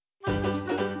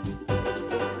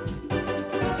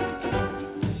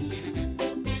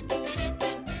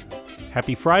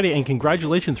Happy Friday, and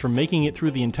congratulations for making it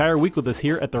through the entire week with us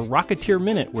here at the Rocketeer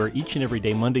Minute, where each and every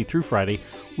day, Monday through Friday,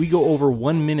 we go over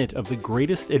 1 minute of the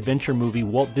greatest adventure movie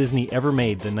Walt Disney ever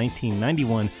made, the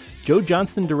 1991 Joe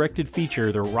Johnston-directed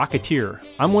feature, The Rocketeer.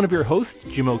 I'm one of your hosts,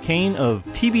 Jim O'Kane of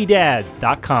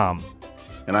TVDads.com.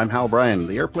 And I'm Hal Bryan,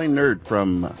 the airplane nerd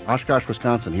from Oshkosh,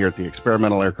 Wisconsin, here at the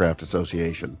Experimental Aircraft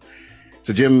Association.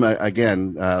 So, Jim,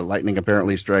 again, lightning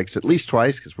apparently strikes at least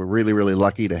twice because we're really, really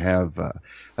lucky to have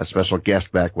a special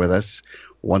guest back with us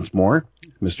once more,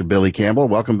 Mr. Billy Campbell.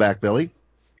 Welcome back, Billy.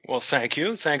 Well, thank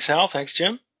you. Thanks, Hal. Thanks,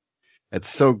 Jim. It's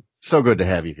so good to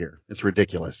have you here. It's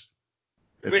ridiculous.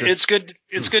 It's good.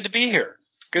 It's good to be here.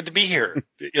 Good to be here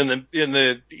in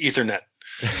the Ethernet.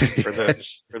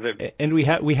 And we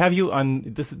have you on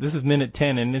this is minute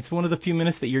 10, and it's one of the few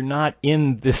minutes that you're not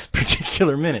in this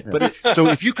particular minute. But so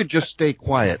if you could just stay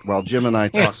quiet while Jim and I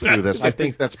talk through this, I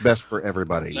think that's best for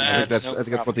everybody. I think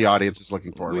that's what the audience is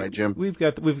looking for, right, Jim? We've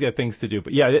got things to do,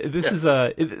 but yeah, this is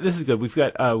good. We've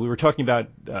got we were talking about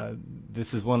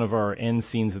this is one of our end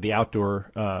scenes of the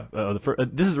outdoor.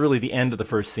 This is really the end of the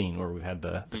first scene where we've had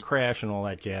the crash and all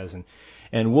that jazz,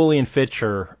 and Wooly and Fitch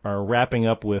are wrapping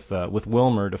up with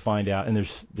Wilmer to find out, and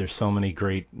there's so many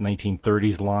great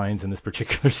 1930s lines in this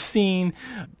particular scene,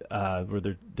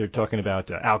 where they're talking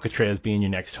about Alcatraz being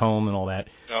your next home and all that.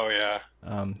 Oh yeah.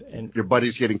 And your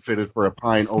buddy's getting fitted for a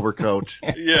pine overcoat.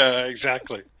 Yeah,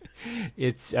 exactly.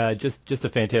 It's just a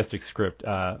fantastic script.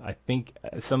 I think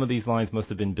some of these lines must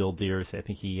have been Bill Deer's. I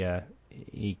think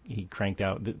he cranked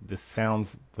out. This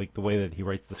sounds like the way that he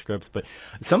writes the scripts, but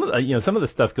some of the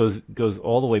stuff goes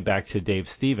all the way back to Dave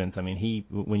Stevens. I mean,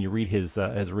 when you read his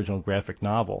original graphic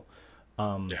novel,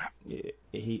 and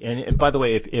by the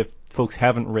way, if folks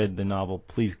haven't read the novel,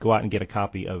 please go out and get a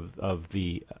copy of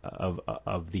the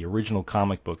original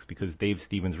comic books, because Dave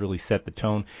Stevens really set the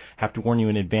tone. Have to warn you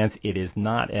in advance, it is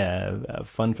not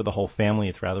fun for the whole family.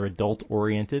 It's rather adult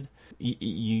oriented.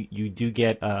 You do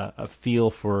get a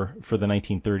feel for the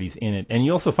 1930s in it, and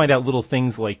you also find out little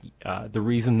things like the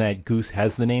reason that Goose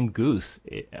has the name Goose.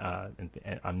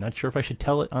 I'm not sure if I should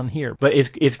tell it on here, but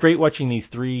it's great watching these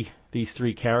three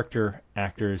character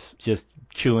actors just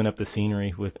chewing up the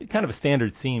scenery with kind of a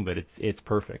standard scene, but it's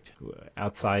perfect.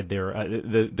 Outside there,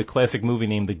 the classic movie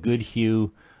name, The Good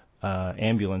Hugh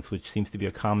ambulance, which seems to be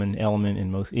a common element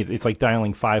in most. It's like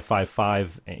dialing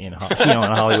 555 in a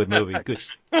Hollywood movie. Good.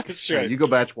 That's right. You go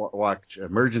back to watch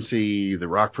Emergency, The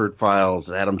Rockford Files,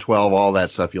 Adam 12, all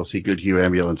that stuff. You'll see Good Hugh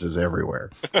ambulances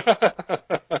everywhere.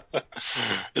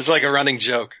 It's like a running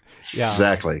joke. Yeah.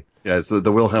 Exactly. Yeah, it's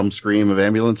the Wilhelm scream of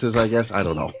ambulances, I guess. I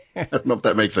don't know. I don't know if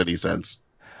that makes any sense.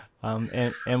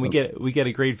 And we get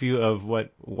a great view of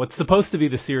what's supposed to be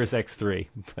the Cirrus X3,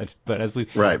 but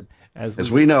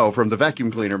as we know from the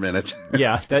vacuum cleaner minute.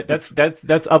 Yeah,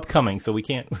 that's upcoming, so we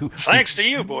can't. Thanks to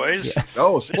you, boys. Yeah.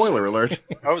 Oh, spoiler alert.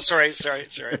 Oh, sorry.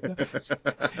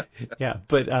 Yeah,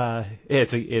 but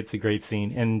it's a great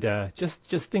scene, and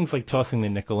just things like tossing the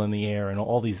nickel in the air and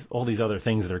all these other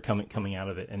things that are coming out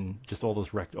of it, and just all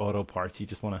those wrecked auto parts. You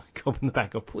just want to go in the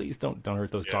back. Go, please don't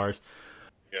hurt those cars.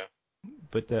 Yeah.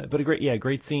 But a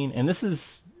great scene, and this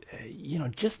is,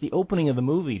 just the opening of the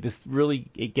movie. This really,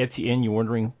 it gets you in. You're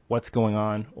wondering what's going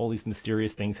on. All these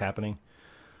mysterious things happening.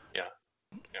 Yeah.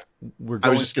 I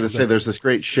was just going to say, there's this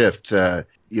great shift.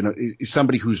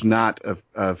 Somebody who's not a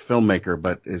filmmaker,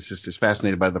 but is just as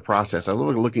fascinated by the process. I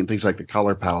love looking at things like the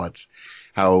color palettes,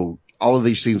 how all of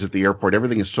these scenes at the airport,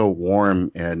 everything is so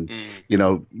warm, and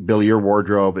Billy, your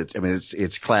wardrobe,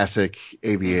 it's classic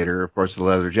aviator, of course, the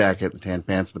leather jacket, the tan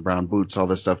pants, the brown boots, all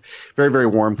this stuff, very, very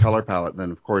warm color palette. And then,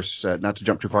 of course, not to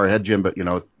jump too far ahead, Jim, but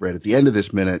right at the end of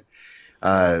this minute,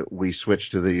 we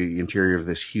switch to the interior of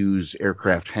this Hughes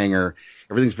aircraft hangar.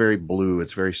 Everything's very blue.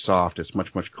 It's very soft. It's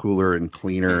much, much cooler and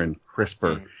cleaner and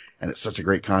crisper, and it's such a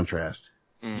great contrast.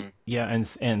 Yeah,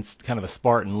 and kind of a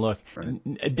Spartan look. Right.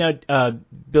 Now,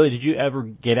 Billy, did you ever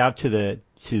get out to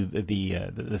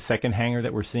the second hangar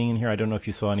that we're seeing in here? I don't know if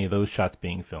you saw any of those shots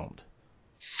being filmed.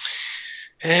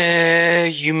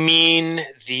 You mean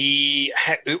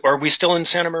are we still in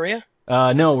Santa Maria?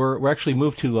 No, we're actually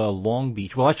moved to Long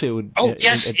Beach. Well, actually, it would. Oh,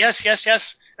 yes.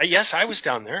 Yes, I was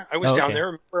down there. Down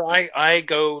there. Remember, I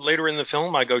go later in the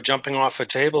film. I go jumping off a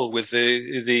table with the.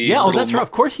 Yeah, that's right.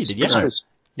 Of course you did.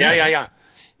 Yeah.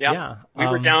 Yeah.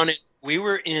 We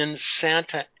were in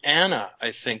Santa Ana, I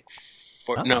think.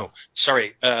 No,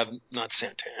 sorry, not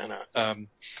Santa Ana.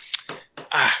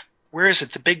 Where is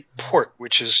it? The big port,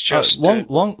 which is just well,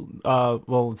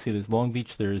 let's see. There's Long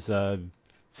Beach. There's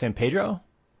San Pedro.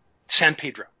 San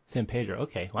Pedro.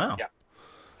 Okay. Wow.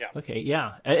 Yeah. Okay,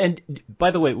 yeah. And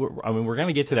by the way, we're going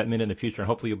to get to that minute in the future, and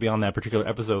hopefully you'll be on that particular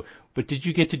episode. But did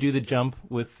you get to do the jump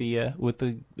with the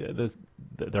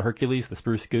Hercules, the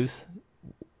Spruce Goose?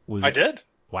 I did.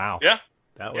 Wow. Yeah.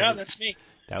 That's me.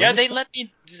 Yeah,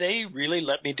 they really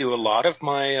let me do a lot of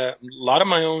my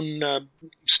own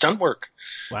stunt work.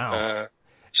 Wow.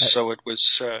 So it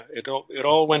was it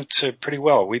all went pretty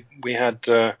well. We had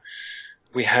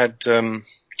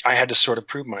I had to sort of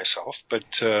prove myself,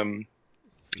 but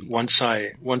once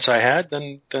I had,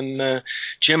 then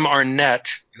Jim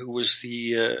Arnett, who was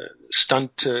the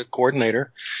stunt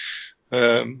coordinator,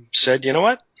 said, you know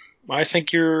what, I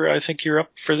think you're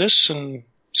up for this, and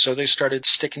so they started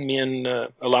sticking me in a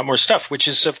lot more stuff, which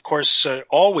is of course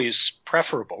always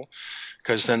preferable,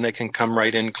 because then they can come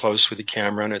right in close with the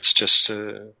camera, and it's just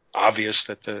obvious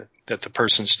that the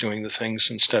person's doing the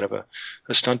things instead of a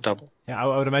stunt double. Yeah,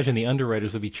 I would imagine the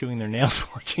underwriters would be chewing their nails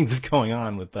watching this going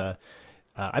on with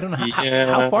I don't know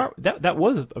how far that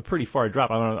was a pretty far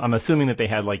drop. I'm assuming that they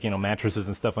had mattresses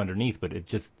and stuff underneath, but it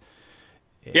just.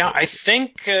 I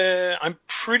think I'm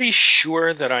pretty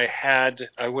sure that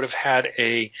I would have had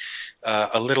a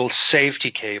little safety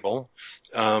cable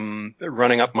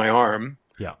running up my arm.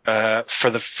 Yeah. For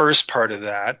the first part of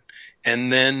that,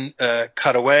 and then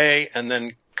cut away, and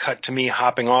then cut to me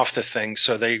hopping off the thing.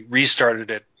 So they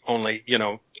restarted it only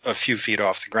a few feet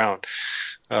off the ground.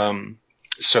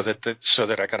 So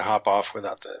that I could hop off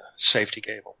without the safety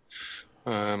cable.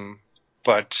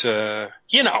 But I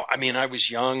was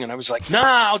young, and I was like,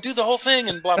 nah, I'll do the whole thing,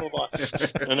 and blah, blah, blah.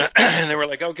 And they were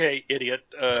like, okay, idiot,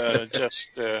 just,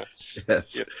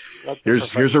 yes.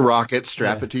 Here's a rocket,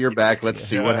 strap it to your back, let's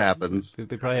see what happens.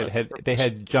 They probably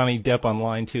had Johnny Depp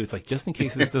online too. It's like, just in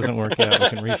case this doesn't work out, we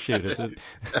can reshoot it.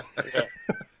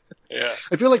 Yeah.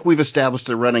 I feel like we've established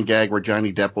a running gag where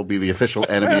Johnny Depp will be the official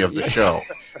enemy of the show.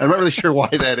 I'm not really sure why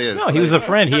that is. No, he was a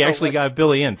friend. He actually got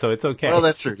Billy in, so it's okay. Well,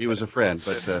 that's true. He was a friend,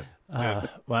 but.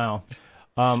 Wow.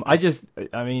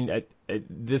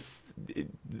 This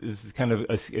is kind of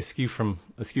askew from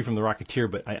the Rocketeer,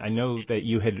 but I know that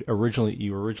you were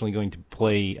originally going to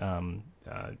play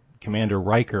Commander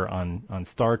Riker on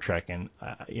Star Trek, and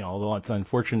although it's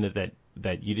unfortunate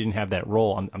that you didn't have that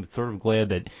role, I'm sort of glad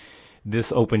that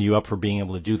this opened you up for being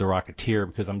able to do the Rocketeer,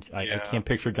 because I can't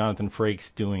picture Jonathan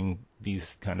Frakes doing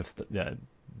these kind of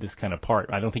this kind of part.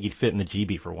 I don't think he'd fit in the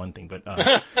GB for one thing, but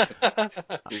I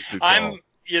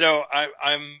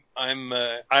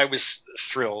was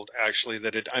thrilled actually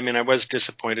that I was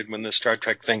disappointed when the Star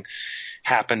Trek thing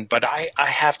happened, but I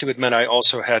have to admit I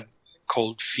also had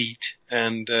cold feet,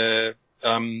 and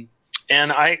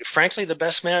frankly the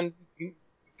best man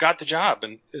got the job,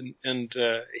 and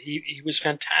he was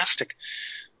fantastic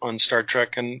on Star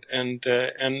Trek, and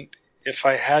if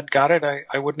I had got it,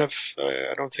 I wouldn't have.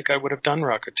 I don't think I would have done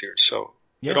Rocketeer. So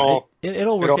it all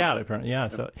worked out apparently. Yeah,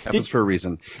 so happens for a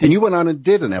reason. And you went on and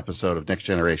did an episode of Next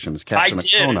Generation as Captain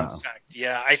O'Connor. In fact.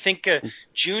 Yeah, I think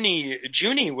Junie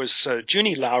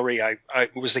Lowry. I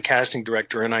was the casting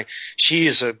director, and she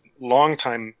is a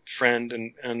longtime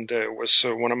friend, and was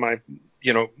one of my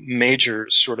major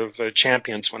sort of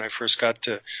champions when I first got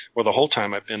to, the whole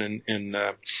time I've been in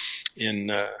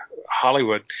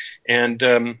Hollywood,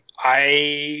 and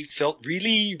I felt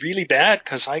really, really bad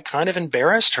because I kind of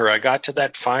embarrassed her. I got to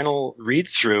that final read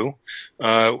through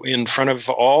in front of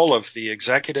all of the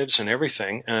executives and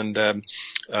everything, and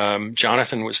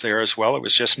Jonathan was there as well. It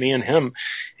was just me and him,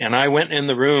 and I went in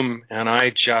the room, and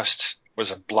I just was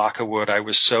a block of wood. I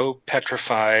was so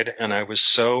petrified, and I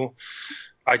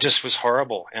just was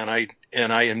horrible, and I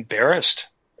embarrassed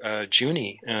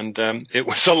Junie, and it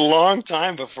was a long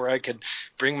time before I could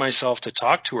bring myself to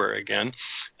talk to her again,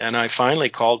 and I finally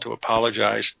called to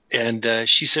apologize, and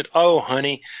she said, "Oh,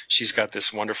 honey," she's got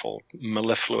this wonderful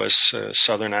mellifluous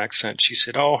Southern accent. She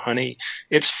said, "Oh, honey,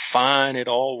 it's fine. It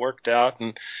all worked out,"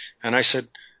 and I said,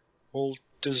 "Well,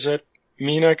 does that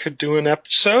mean I could do an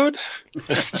episode?"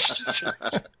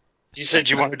 She said,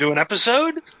 "You want to do an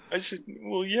episode?" I said,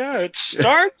 "Well, yeah, it's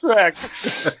Star Trek."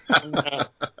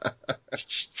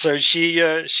 So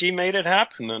she made it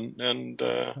happen, and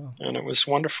it was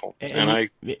wonderful. And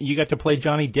you got to play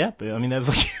Johnny Depp. I mean, that was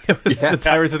the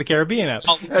Pirates of the Caribbean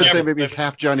episode. I'd say maybe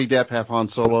half Johnny Depp, half Han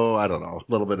Solo. I don't know,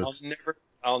 a little bit of.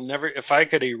 I'll never. If I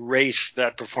could erase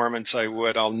that performance, I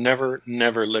would. I'll never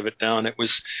live it down. It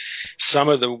was some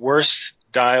of the worst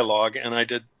dialogue, and I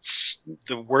did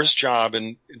the worst job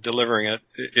in delivering it.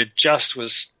 It just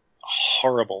was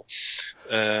horrible,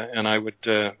 and I would,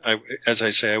 as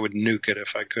I say, I would nuke it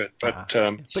if I could. But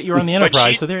you're on the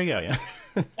Enterprise, so there you go.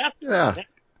 Yeah.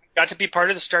 Got to be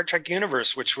part of the Star Trek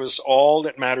universe, which was all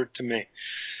that mattered to me.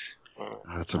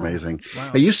 That's amazing.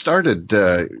 Wow. Now, you started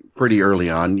pretty early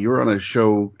on. You were on a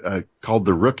show called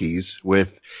The Rookies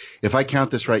with, if I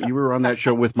count this right, you were on that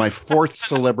show with my fourth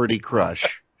celebrity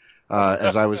crush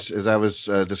as I was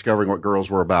discovering what girls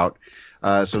were about.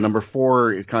 So number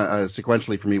 4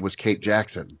 sequentially for me was Kate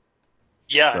Jackson.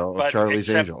 Yeah, So, but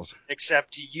Charlie's Angels.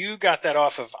 Except you got that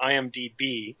off of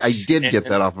IMDb. I did get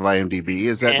that off of IMDb.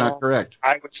 Is that not correct?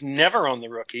 I was never on The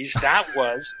Rookies. That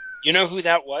was, you know who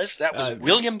that was? That was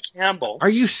William Campbell. Are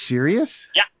you serious?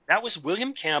 Yeah, that was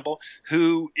William Campbell,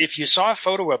 who, if you saw a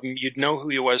photo of him, you'd know who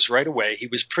he was right away. He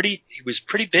was pretty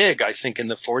big, I think, in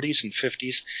the 40s and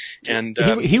 50s. And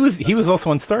he was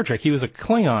also on Star Trek. He was a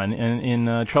Klingon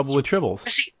in Trouble with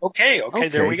Tribbles. Okay,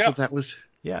 there we go. So that was.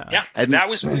 Yeah, that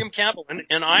was William Campbell, and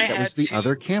that was the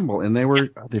other Campbell, and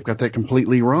they've got that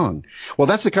completely wrong. Well,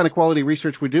 that's the kind of quality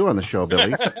research we do on the show,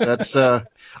 Billy. That's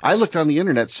I looked on the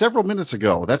internet several minutes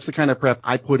ago. That's the kind of prep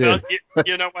I put in.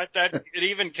 You know what? It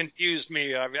even confused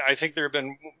me. I think there have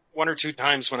been 1 or 2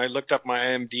 times when I looked up my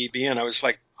IMDb, and I was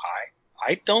like,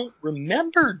 I don't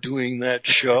remember doing that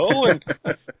show, and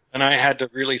I had to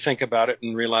really think about it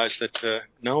and realize that,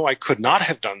 no, I could not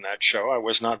have done that show. I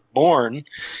was not born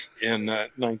in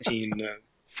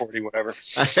 1940, whatever.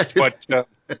 But,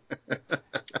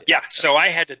 yeah, so I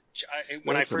had to –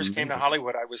 when I first came to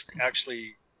Hollywood, I was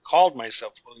actually called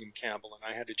myself William Campbell,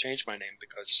 and I had to change my name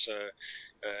because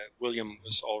William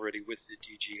was already with the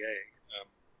DGA,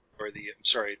 or the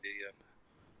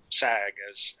SAG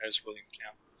as William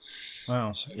Campbell.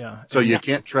 Wow, yeah. So you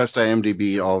can't trust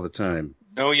IMDb all the time.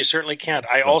 No, you certainly can't.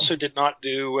 I also did not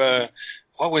do,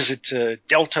 what was it,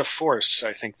 Delta Force,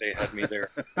 I think they had me there.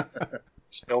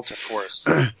 It's Delta Force.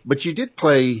 But you did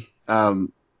play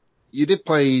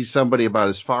somebody about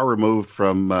as far removed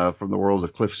from the world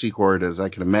of Cliff Secord as I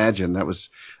can imagine. That was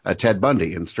Ted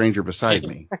Bundy in Stranger Beside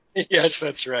Me. Yes,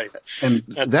 that's right. And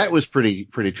that was pretty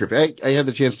trippy. I had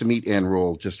the chance to meet Ann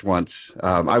Rule just once.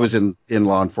 I was in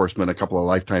law enforcement a couple of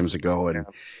lifetimes ago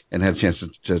and had a chance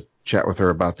to chat with her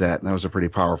about that. And that was a pretty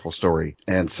powerful story.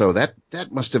 And so that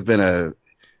must have been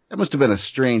a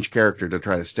strange character to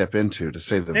try to step into, to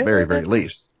say the very, very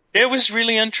least. It was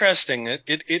really interesting.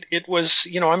 It was,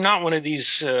 I'm not one of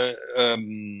these, what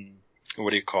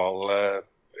do you call,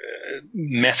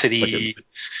 methody,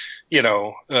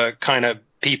 kind of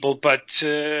people, but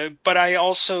I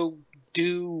also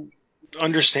do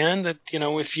understand that,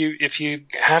 if you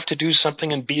have to do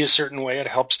something and be a certain way, it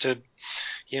helps to,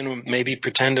 maybe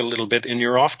pretend a little bit in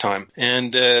your off time.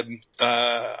 And,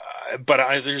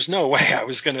 but there's no way I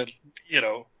was going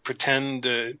to, pretend,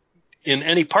 in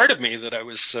any part of me that I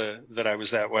was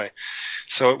that way.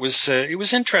 So it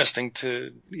was interesting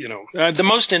to, the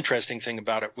most interesting thing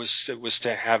about it was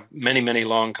to have many, many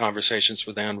long conversations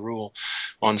with Ann Rule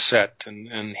on set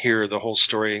and hear the whole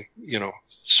story,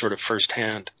 sort of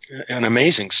firsthand. An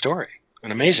amazing story.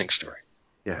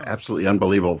 Yeah, absolutely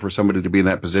unbelievable for somebody to be in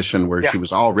that position where she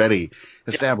was already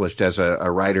established as a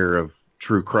writer of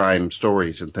true crime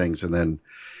stories and things. And then,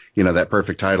 that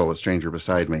perfect title, A Stranger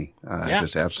Beside Me,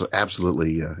 just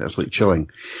absolutely chilling.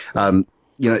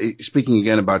 Speaking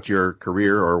again about your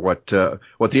career, or what the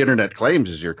internet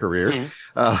claims is your career,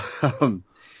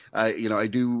 I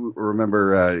do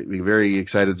remember being very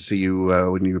excited to see you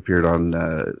when you appeared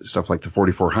on stuff like the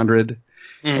 4400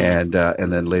 and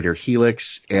then later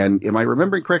Helix. And am I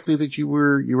remembering correctly that you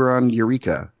were on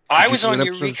Eureka? I was on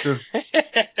Eureka.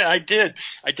 I did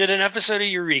an episode of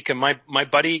Eureka. My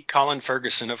buddy Colin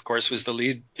Ferguson, of course, was the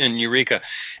lead in Eureka.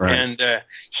 Right. And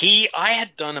I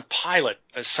had done a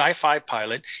sci-fi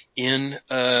pilot in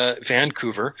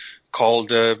Vancouver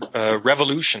called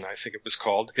Revolution, I think it was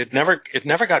called. It never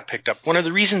got picked up. One of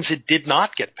the reasons it did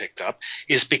not get picked up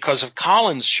is because of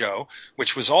Colin's show,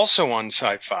 which was also on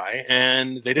Sci-Fi,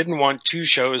 and they didn't want 2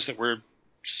 shows that were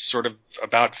sort of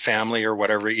about family or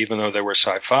whatever, even though they were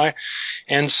sci-fi.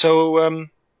 And so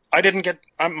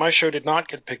my show did not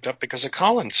get picked up because of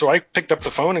Colin. So I picked up the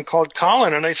phone and called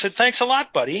Colin, and I said, "Thanks a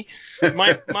lot, buddy.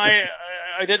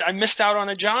 I missed out on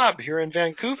a job here in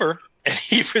Vancouver." And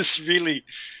he was really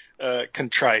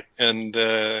contrite, and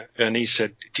he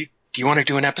said, do you want to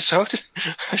do an episode?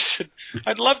 I said,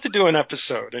 I'd love to do an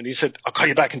episode. And he said, I'll call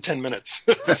you back in 10 minutes.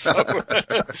 So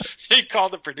he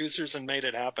called the producers and made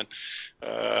it happen.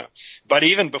 But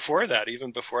even before I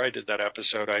did that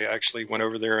episode, I actually went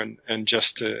over there and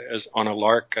just as on a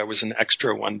lark, I was an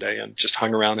extra one day and just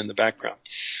hung around in the background.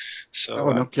 So,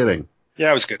 no kidding. Yeah,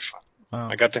 it was good fun. Wow.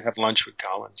 I got to have lunch with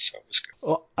Colin, so it was good.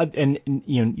 Well, and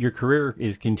your career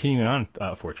is continuing on,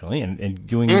 fortunately, and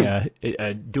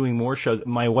doing more shows.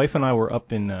 My wife and I were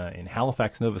up in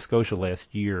Halifax, Nova Scotia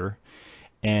last year,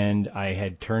 and I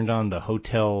had turned on the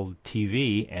hotel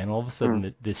TV, and all of a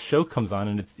sudden this show comes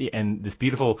on, and this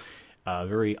beautiful,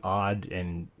 very odd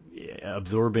and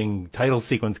absorbing title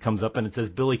sequence comes up, and it says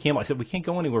Billy Campbell. I said, we can't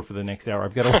go anywhere for the next hour.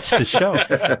 I've got to watch the show.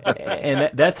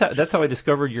 And that's how I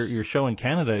discovered your show in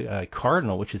Canada,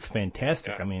 Cardinal, which is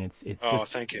fantastic. Yeah. I mean, it's oh,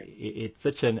 just, thank you. It's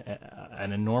such an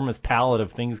enormous palette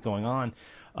of things going on.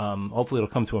 Hopefully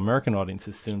it'll come to American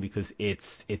audiences soon, because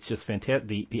it's just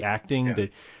fantastic. The acting,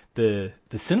 the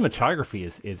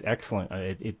cinematography is excellent.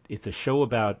 It's a show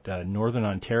about Northern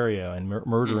Ontario and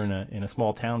murder in a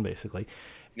small town, basically.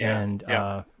 And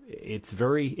it's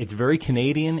very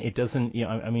Canadian. It doesn't,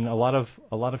 I mean, a lot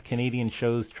of Canadian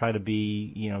shows try to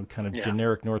be, kind of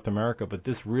generic North America, but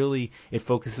this really, it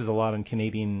focuses a lot on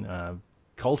Canadian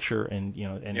culture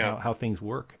and how things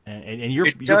work. And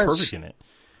you're perfect in it.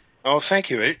 Oh, thank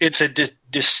you. It's a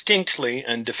distinctly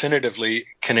and definitively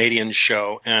Canadian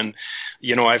show, and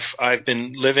I've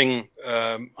been living.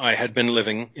 I had been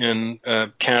living in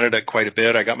Canada quite a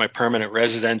bit. I got my permanent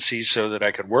residency so that I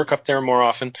could work up there more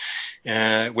often,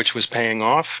 which was paying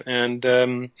off. And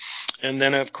then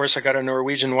of course I got a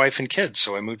Norwegian wife and kids,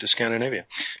 so I moved to Scandinavia.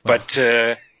 Wow. But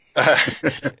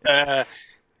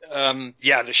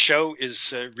the show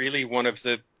is really one of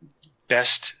the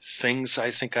best things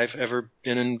I think I've ever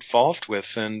been involved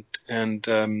with, and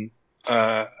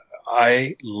I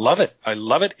love it. I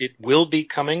love it. It will be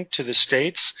coming to the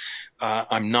States.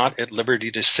 I'm not at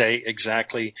liberty to say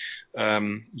exactly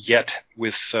yet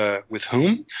with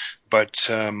whom, but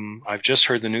I've just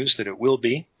heard the news that it will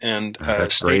be, and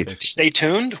stay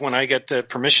tuned. When I get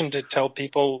permission to tell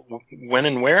people when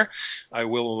and where, I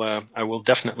will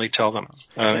definitely tell them.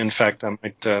 In fact, I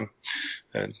might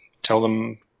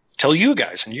tell you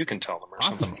guys, and you can tell them or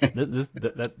awesome. something.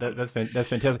 That's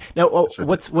fantastic. Now,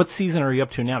 what season are you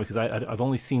up to now? Because I've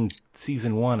only seen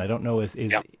season 1. I don't know, is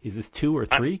this 2 or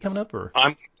 3 coming up, or?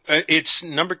 It's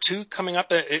number 2 coming up.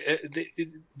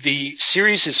 The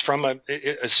series is from a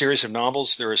series of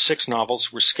novels. There are 6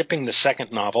 novels. We're skipping the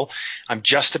second novel. I'm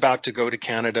just about to go to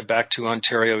Canada, back to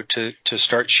Ontario, to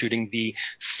start shooting the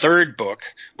third book,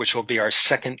 which will be our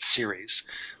second series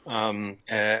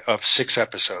of 6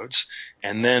 episodes.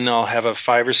 And then I'll have a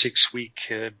 5 or 6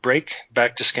 week break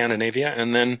back to Scandinavia,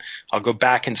 and then I'll go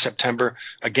back in September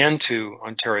again to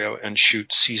Ontario and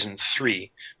shoot season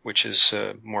 3, which is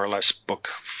more or less book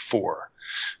 4.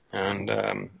 And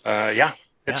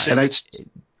it's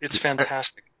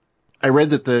fantastic. I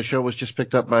read that the show was just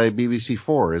picked up by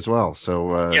BBC4 as well,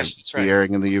 so yes, that's right. Be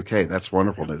airing in the UK. That's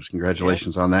wonderful news.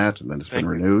 Congratulations on that, and then it's been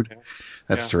renewed. Yeah.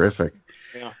 That's terrific.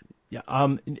 Yeah.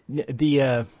 Yeah.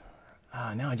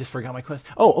 Now I just forgot my question.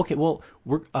 Oh, okay. Well,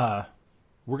 we're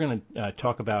going to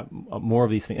talk about more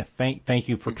of these things. Thank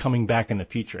you for coming back in the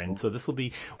future. And so this will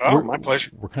be. My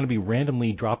pleasure. We're going to be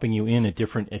randomly dropping you in at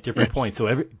different points.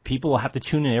 So people will have to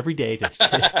tune in every day to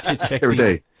check every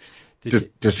day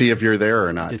to see if you're there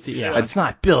or not. It's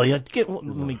not Billy. Let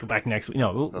me go back next week.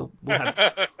 No, we'll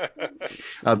have.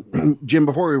 Jim,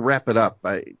 before we wrap it up,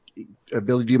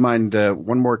 Billy, do you mind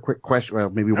one more quick question? Well,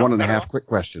 maybe one and a half quick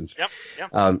questions. Yep.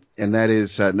 And that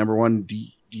is number one: do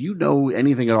you know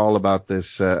anything at all about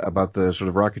this? About the sort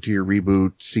of Rocketeer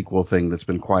reboot sequel thing that's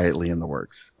been quietly in the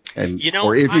works? And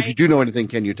or if you do know anything,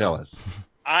 can you tell us?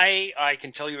 I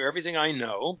can tell you everything I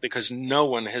know, because no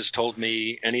one has told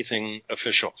me anything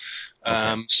official.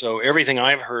 Okay. So everything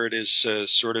I've heard is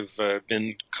sort of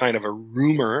been kind of a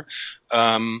rumor.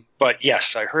 But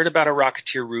yes, I heard about a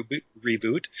Rocketeer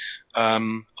reboot.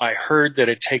 I heard that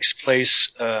it takes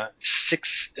place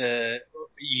 6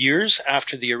 years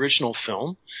after the original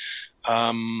film.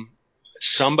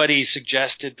 Somebody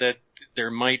suggested that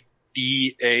there might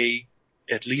be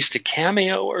at least a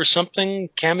cameo or something,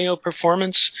 cameo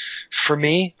performance for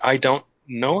me. I don't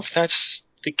know if that's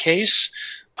the case.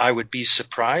 I would be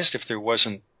surprised if there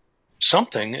wasn't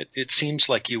something. It seems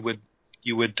like you would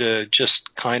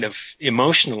just kind of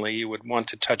emotionally, you would want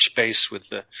to touch base with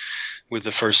the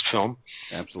first film.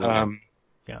 Absolutely.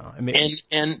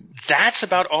 And that's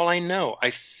about all I know. I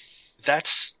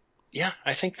think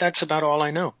that's about all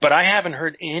I know. But I haven't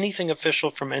heard anything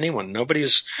official from anyone. Nobody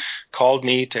has called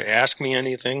me to ask me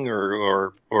anything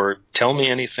or tell me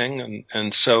anything,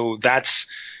 and so that's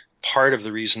part of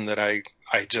the reason that I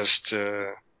just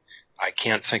I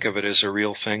can't think of it as a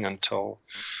real thing until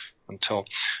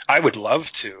I would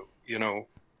love to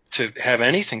have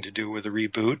anything to do with a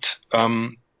reboot,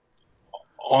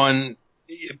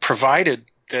 provided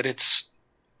that it's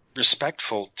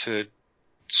respectful to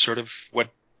sort of what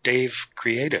Dave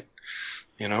created,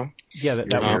 you know? Yeah,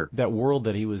 that world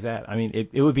that he was at. I mean,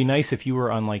 it would be nice if you were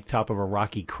on like top of a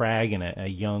rocky crag and a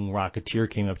young Rocketeer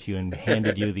came up to you and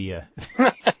handed you the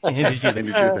the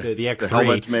X3, the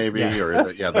helmet maybe, or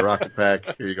the rocket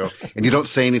pack. Here you go. And you don't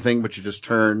say anything, but you just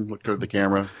turn, look toward the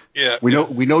camera. Yeah.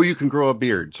 We know you can grow a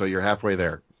beard, so you're halfway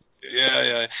there.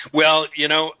 Yeah. Well,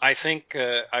 I think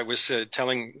I was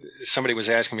somebody was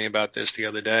asking me about this the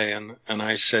other day, and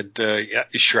I said, yeah,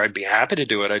 sure, I'd be happy to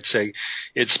do it. I'd say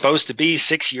it's supposed to be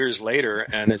 6 years later,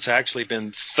 and it's actually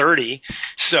been 30,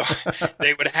 so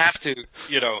they would have to,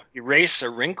 erase a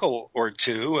wrinkle or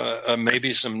two,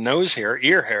 maybe some nose hair,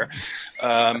 ear hair,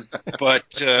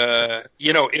 but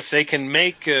if they can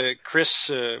make Chris,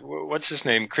 what's his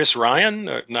name, Chris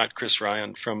Ryan, not Chris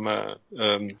Ryan from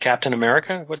Captain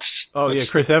America, Chris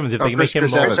Evans. If they can make him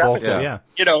Chris Evans, yeah.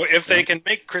 If they can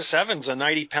make Chris Evans a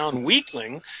 90-pound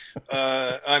weakling,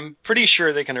 I'm pretty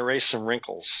sure they can erase some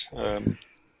wrinkles.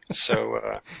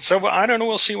 So I don't know.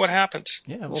 We'll see what happens.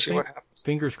 Yeah, we'll see what happens.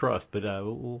 Fingers crossed, but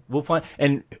we'll find.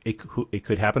 And it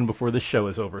could happen before this show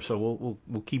is over. So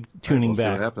we'll keep tuning back.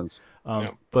 See what happens.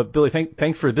 But Billy,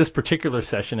 thanks for this particular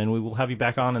session, and we will have you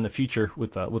back on in the future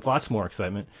with lots more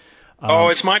excitement.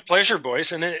 It's my pleasure,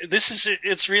 boys, and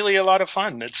it's really a lot of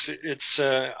fun.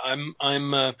 I'm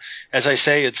as I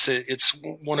say, it's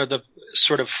one of the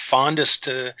sort of fondest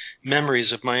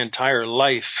memories of my entire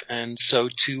life, and so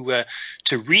to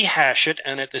rehash it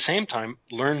and at the same time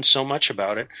learn so much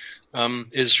about it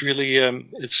is really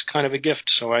it's kind of a gift.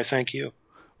 So I thank you.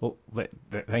 Well,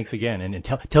 thanks again, and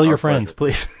tell your friends,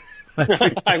 please.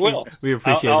 I will. We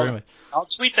appreciate it very much. I'll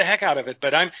tweet the heck out of it,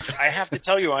 but I have to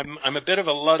tell you, I'm a bit of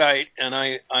a Luddite,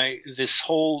 and this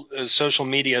whole social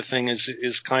media thing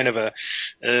is kind of a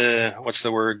what's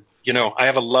the word? I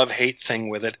have a love-hate thing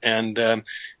with it, and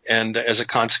as a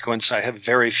consequence, I have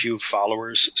very few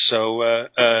followers. So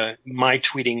my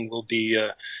tweeting will be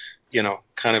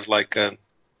kind of like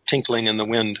tinkling in the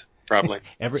wind, probably.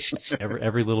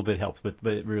 every little bit helps, but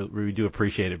we do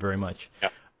appreciate it very much. Yeah.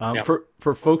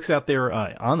 For folks out there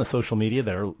on the social media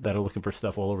that are looking for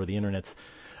stuff all over the internet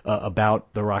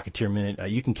about the Rocketeer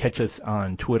Minute, you can catch us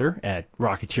on Twitter at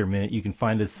Rocketeer Minute. You can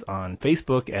find us on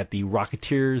Facebook at the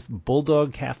Rocketeers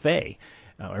Bulldog Cafe.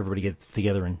 Everybody gets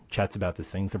together and chats about these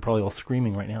things. They're probably all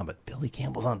screaming right now, but Billy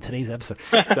Campbell's on today's episode.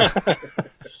 So,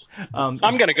 I'm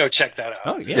going to go check that out.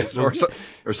 Oh yeah,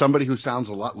 or somebody who sounds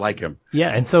a lot like him. Yeah,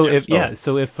 and so if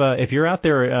you're out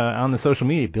there on the social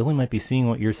media, Billy might be seeing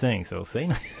what you're saying. So say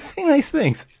nice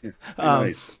things.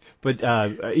 Nice. But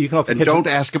you can also don't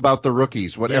ask about the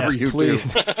rookies, whatever you please.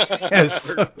 do.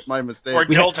 Yes. My mistake. Or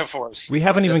Delta Force. We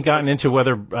haven't even gotten into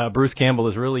whether Bruce Campbell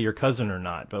is really your cousin or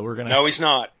not, but we're gonna. No, he's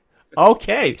not.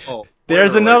 Okay.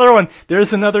 There's another one.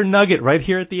 There's another nugget right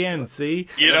here at the end. See?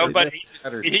 But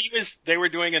he's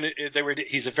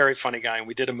a very funny guy, and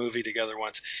we did a movie together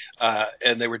once.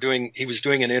 And he was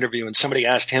doing an interview, and somebody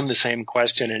asked him the same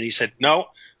question, and he said, "No,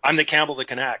 I'm the Campbell that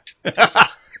can act."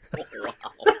 That's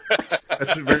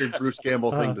a very Bruce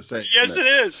Campbell thing to say. Yes, it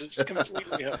is. It's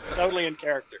completely, totally in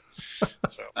character.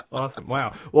 So awesome!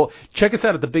 Wow. Well, check us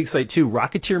out at the big site too,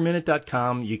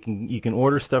 RocketeerMinute.com. You can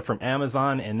order stuff from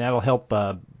Amazon, and that'll help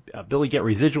Billy get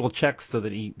residual checks so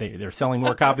that they're selling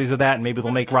more copies of that, and maybe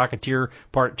they'll make Rocketeer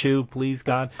Part 2, please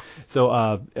God.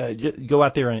 So just go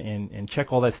out there and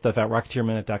check all that stuff out,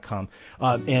 RocketeerMinute.com.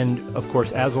 And of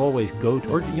course, as always,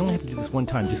 or you only have to do this one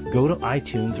time. Just go to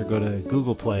iTunes or go to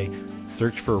Google Play,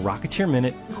 search for Rocketeer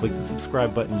Minute, click the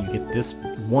subscribe button. You get this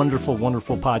wonderful,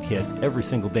 wonderful podcast every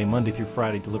single day, Monday through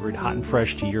Friday, delivered hot and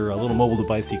fresh to your little mobile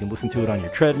device. So you can listen to it on your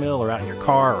treadmill or out in your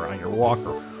car or on your walk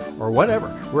or whatever,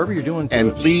 wherever you're doing.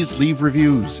 And please leave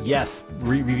reviews. Yes,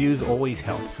 reviews always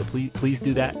help. So please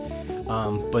do that.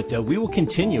 But we will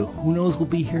continue. Who knows? We'll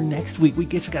be here next week. We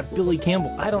just got Billy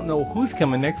Campbell. I don't know who's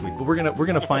coming next week, but we're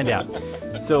gonna find out.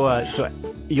 So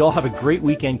you all have a great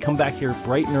weekend. Come back here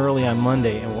bright and early on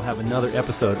Monday, and we'll have another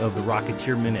episode of the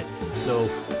Rocketeer Minute. So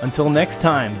until next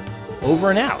time, over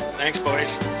and out. Thanks,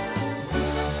 boys.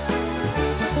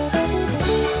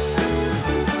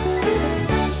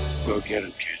 Go get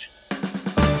him, kid.